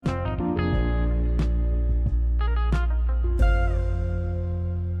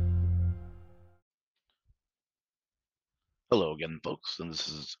Hello again, folks, and this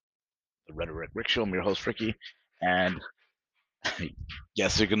is the Rhetoric Rick Show. I'm your host, Ricky, and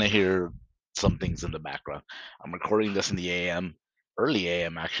yes, you're gonna hear some things in the background. I'm recording this in the AM, early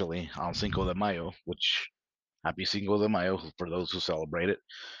AM actually, on Cinco de Mayo, which happy Cinco de Mayo for those who celebrate it.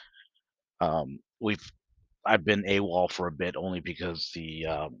 We've I've been AWOL for a bit only because the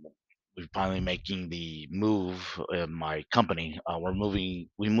we're finally making the move in my company. We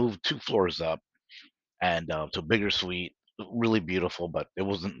moved 2 floors up and to a bigger suite, really beautiful, but it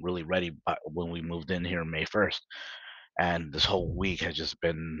wasn't really ready when we moved in here May 1st. And this whole week has just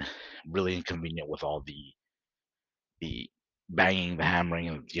been really inconvenient with all the banging, the hammering,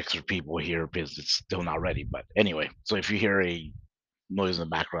 and the extra people here because it's still not ready. But anyway, so if you hear a noise in the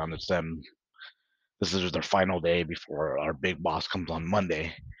background, it's them. This is their final day before our big boss comes on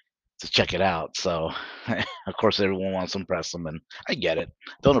Monday to check it out. So, of course, everyone wants to impress them, and I get it.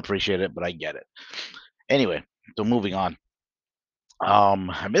 Don't appreciate it, but I get it. Anyway, so moving on.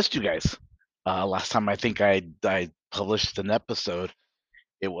 I missed you guys. Last time I think I published an episode,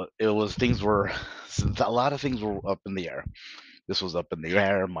 it was things were since a lot of things were up in the air. This was up in the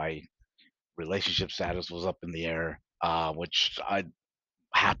air. My relationship status was up in the air, which I'm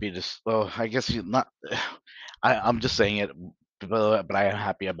happy to. Well, I guess you not. I'm just saying it, but I am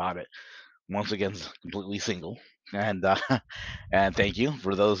happy about it. Once again, completely single, and and thank you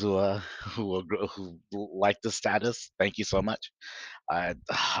for those who like the status. Thank you so much. I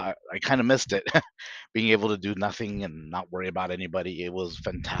kind of missed it, being able to do nothing and not worry about anybody. It was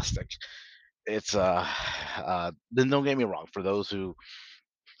fantastic. It's then don't get me wrong. For those who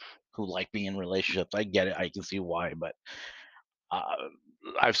like being in relationships, I get it. I can see why, but uh,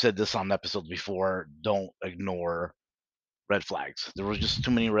 I've said this on episodes before. Don't ignore red flags. There was just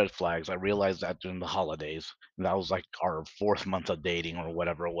too many red flags. I realized that during the holidays. And that was like our fourth month of dating or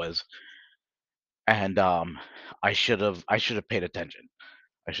whatever it was, and I should have paid attention.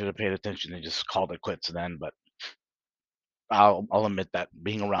 I should have paid attention and just called it quits then. But I'll admit that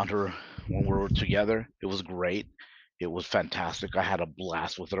being around her when we were together, it was great. It was fantastic. I had a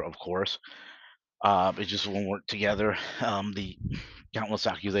blast with her, of course. It's just when we're together, the countless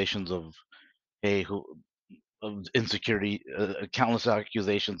accusations of hey, who of insecurity, countless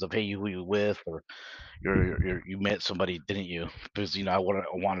accusations of hey, who you with, or you met somebody, didn't you? Because I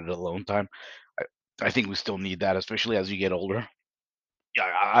wanted alone time. I, I think we still need that, especially as you get older.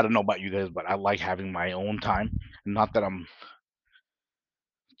 Yeah, I don't know about you guys, but I like having my own time. Not that I'm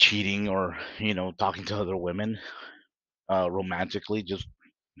cheating or talking to other women romantically. Just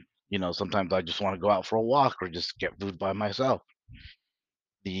sometimes I just want to go out for a walk or just get food by myself.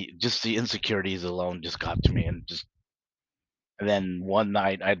 The insecurities alone just got to me, and then one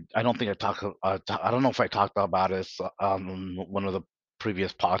night I don't think I don't know if I talked about this on one of the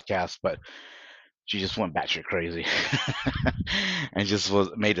previous podcasts, but she just went batshit crazy and just was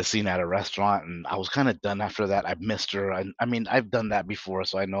made a scene at a restaurant, and I was kind of done after that. I missed her. I mean, I've done that before,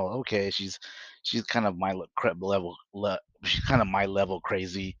 so I know. Okay, she's kind of my level. She's kind of my level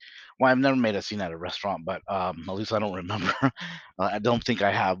crazy. Well, I've never made a scene at a restaurant, but at least I don't remember. I don't think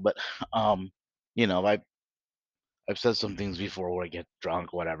I have, but um, I've said some things before where I get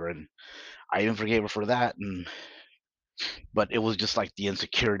drunk, whatever, and I even forgave her for that. And but it was just like the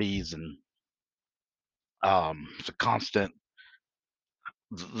insecurities and the constant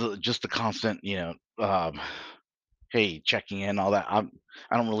just the constant, hey, checking in, all that. I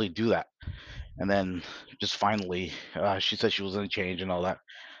don't really do that. And then just finally, she said she was gonna change and all that.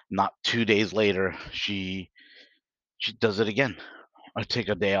 Not 2 days later, she does it again. I take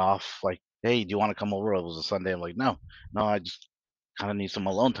a day off, like, hey, do you want to come over? It was a Sunday. I'm like, no, no, I just kind of need some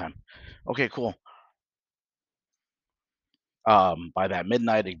alone time. Okay, cool. By that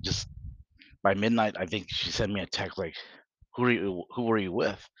midnight, by midnight, I think she sent me a text like, who were you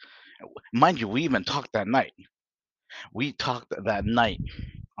with? Mind you, we even talked that night. We talked that night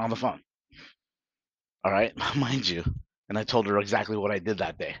on the phone. All right, mind you. And I told her exactly what I did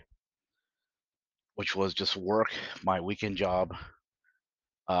that day, which was just work, my weekend job.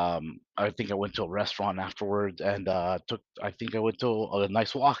 I think I went to a restaurant afterwards and I think I went to a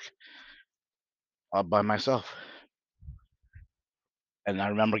nice walk by myself. And I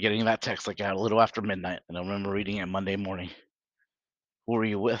remember getting that text like a little after midnight. And I remember reading it Monday morning. Who were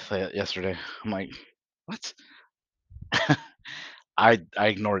you with yesterday? I'm like, what? I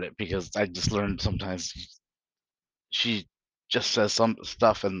ignored it because I just learned sometimes she just says some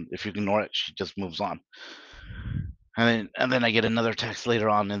stuff, and if you ignore it, she just moves on. And then I get another text later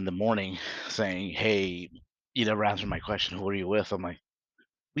on in the morning saying, "Hey, you never answered my question. Who are you with?" I'm like,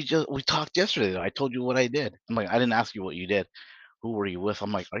 we talked yesterday. I told you what I did." I'm like, "I didn't ask you what you did. Who were you with?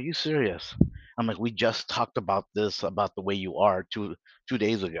 I'm like, are you serious? I'm like, we just talked about this, about the way you are 2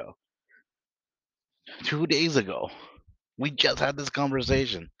 days ago. 2 days ago, we just had this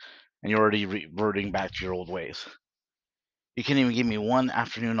conversation, and you're already reverting back to your old ways. You can't even give me one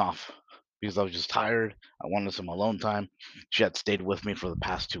afternoon off because I was just tired. I wanted some alone time. She had stayed with me for the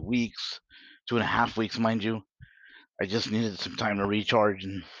past 2 weeks, 2.5 weeks, mind you. I just needed some time to recharge,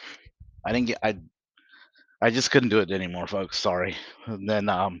 and I didn't get. I just couldn't do it anymore, folks. Sorry. And then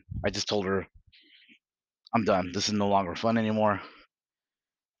I just told her I'm done. This is no longer fun anymore.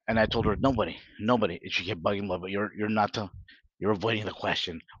 And I told her nobody, nobody. And she kept bugging me, but you're not. You're avoiding the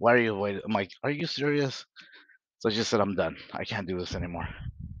question. Why are you avoiding? I'm like, are you serious? So I just said I'm done. I can't do this anymore.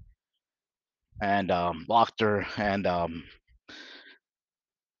 And blocked her. And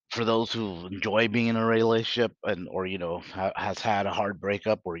for those who enjoy being in a relationship and or has had a hard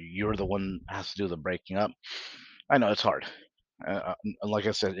breakup where you're the one has to do the breaking up, I know it's hard. And like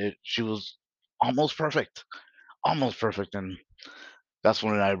I said, she was almost perfect, almost perfect, and that's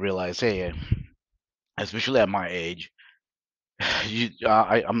when I realized, hey, especially at my age,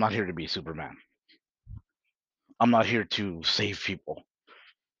 I'm not here to be Superman. I'm not here to save people.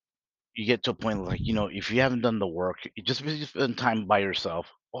 You get to a point like if you haven't done the work, just because you spend time by yourself.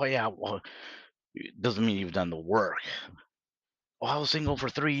 Oh yeah, well, it doesn't mean you've done the work. Oh, I was single for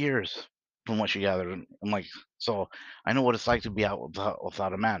 3 years, from what she gathered. And I'm like, so I know what it's like to be out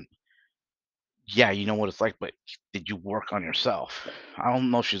without a man. Yeah, you know what it's like, but did you work on yourself? I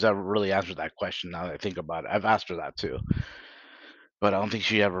don't know if she's ever really answered that question now that I think about it. I've asked her that too, but I don't think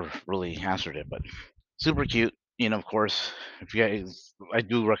she ever really answered it. But super cute. Of course, if you guys, I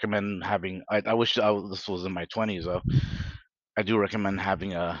do recommend having. I wish this was in my 20s though. I do recommend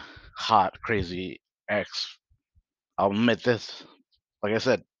having a hot, crazy ex. I'll admit this. Like I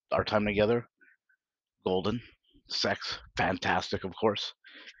said, our time together, golden. Sex, fantastic, of course.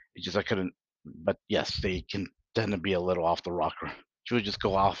 It's just I couldn't. But yes, they can tend to be a little off the rocker. She would just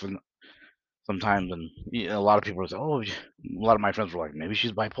go off and sometimes, and a lot of people would say, "Oh," a lot of my friends were like, "Maybe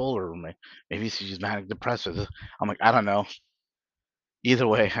she's bipolar, or maybe she's manic depressive." I'm like, I don't know. Either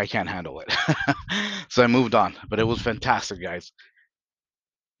way, I can't handle it. So I moved on, but it was fantastic, guys.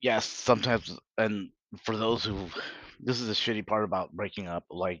 Yes, sometimes, and for those who, this is the shitty part about breaking up.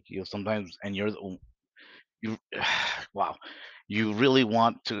 Like sometimes, and you, wow, you really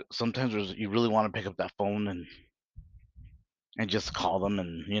want to. Sometimes you really want to pick up that phone and just call them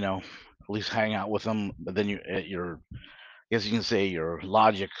and at least hang out with them. But then I guess you can say your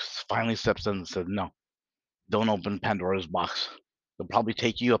logic finally steps in and says, no, don't open Pandora's box. They'll probably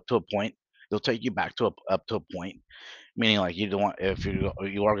take you up to a point. They'll take you back to up to a point, meaning like you don't want if you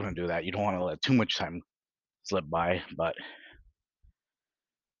are going to do that, you don't want to let too much time slip by. But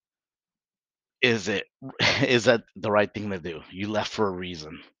is it is that the right thing to do? You left for a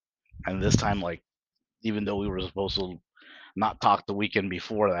reason, and this time, like even though we were supposed to not talk the weekend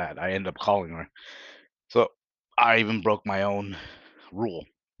before that, I ended up calling her. So I even broke my own rule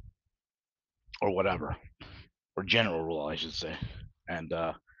or whatever, or general rule, I should say. And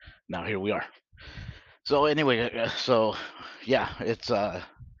now here we are. So anyway, so yeah, it's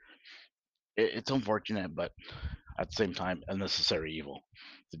unfortunate, but at the same time, a necessary evil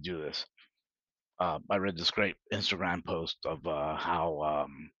to do this. I read this great Instagram post of how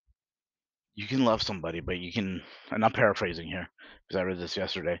you can love somebody, but you can, and I'm paraphrasing here because I read this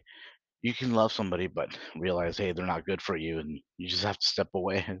yesterday. You can love somebody, but realize, hey, they're not good for you, and you just have to step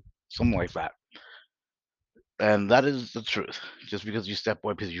away, something like that. And that is the truth. Just because you step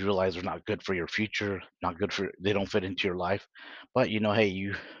away because you realize they're not good for your future, not good for, they don't fit into your life. But hey,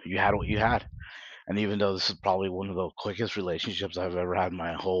 you had what you had. And even though this is probably one of the quickest relationships I've ever had in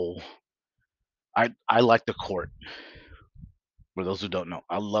my whole, I like the court. For those who don't know,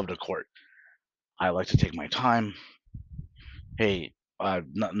 I love the court. I like to take my time. Hey,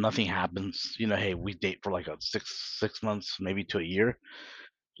 nothing happens. Hey, we date for like a six months, maybe to a year,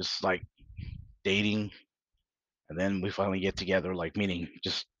 just like dating, and then we finally get together. Like meaning,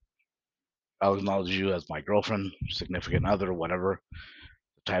 just I'll acknowledge you as my girlfriend, significant other, whatever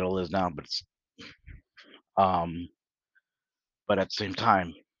the title is now. Um, but at the same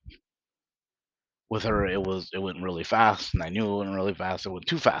time, with her, it went really fast, and I knew it went really fast. It went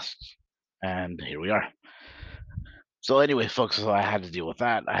too fast, and here we are. So anyway, folks, so I had to deal with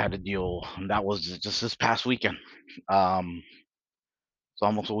that. I had to deal. And that was just this past weekend. Um, it's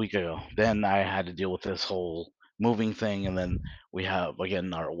almost a week ago. Then I had to deal with this whole moving thing, and then we have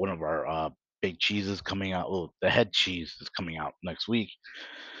again our one of our big cheeses coming out. Well, the head cheese is coming out next week.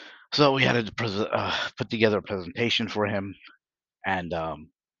 So we had to put together a presentation for him, and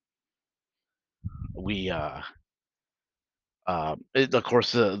we Of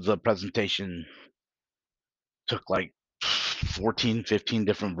course, the presentation took like 14, 15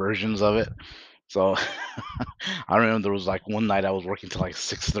 different versions of it. So I remember there was like one night I was working till like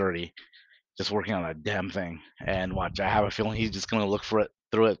 6:30, just working on a damn thing. And watch, I have a feeling he's just gonna look for it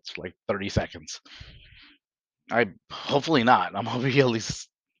through it like 30 seconds. I hopefully not. I'm hoping he at least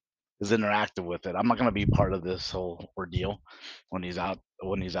is interactive with it. I'm not gonna be part of this whole ordeal when he's out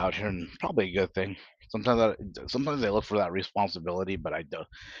here, and probably a good thing. Sometimes I look for that responsibility, but I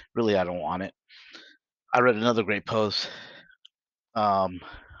don't want it. I read another great post. Um,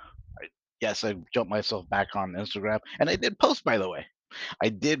 I, yes, I jumped myself back on Instagram, and I did post, by the way. I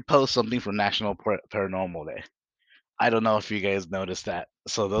did post something for National Paranormal Day. I don't know if you guys noticed that.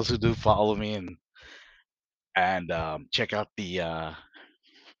 So those who do follow me and check out the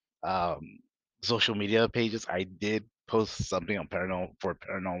um, social media pages, I did post something on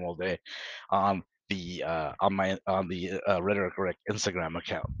Paranormal Day on the Rhetoric Correct Instagram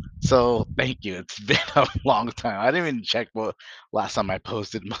account. So thank you. It's been a long time. I didn't even check what last time I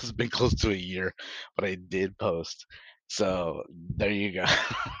posted. Must have been close to a year, but I did post. So there you go.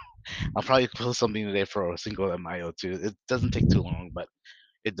 I'll probably post something today for a single MIO too. It doesn't take too long, but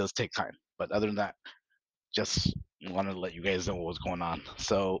it does take time. But other than that, just wanted to let you guys know what was going on.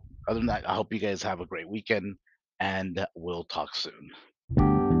 So, other than that, I hope you guys have a great weekend and we'll talk soon.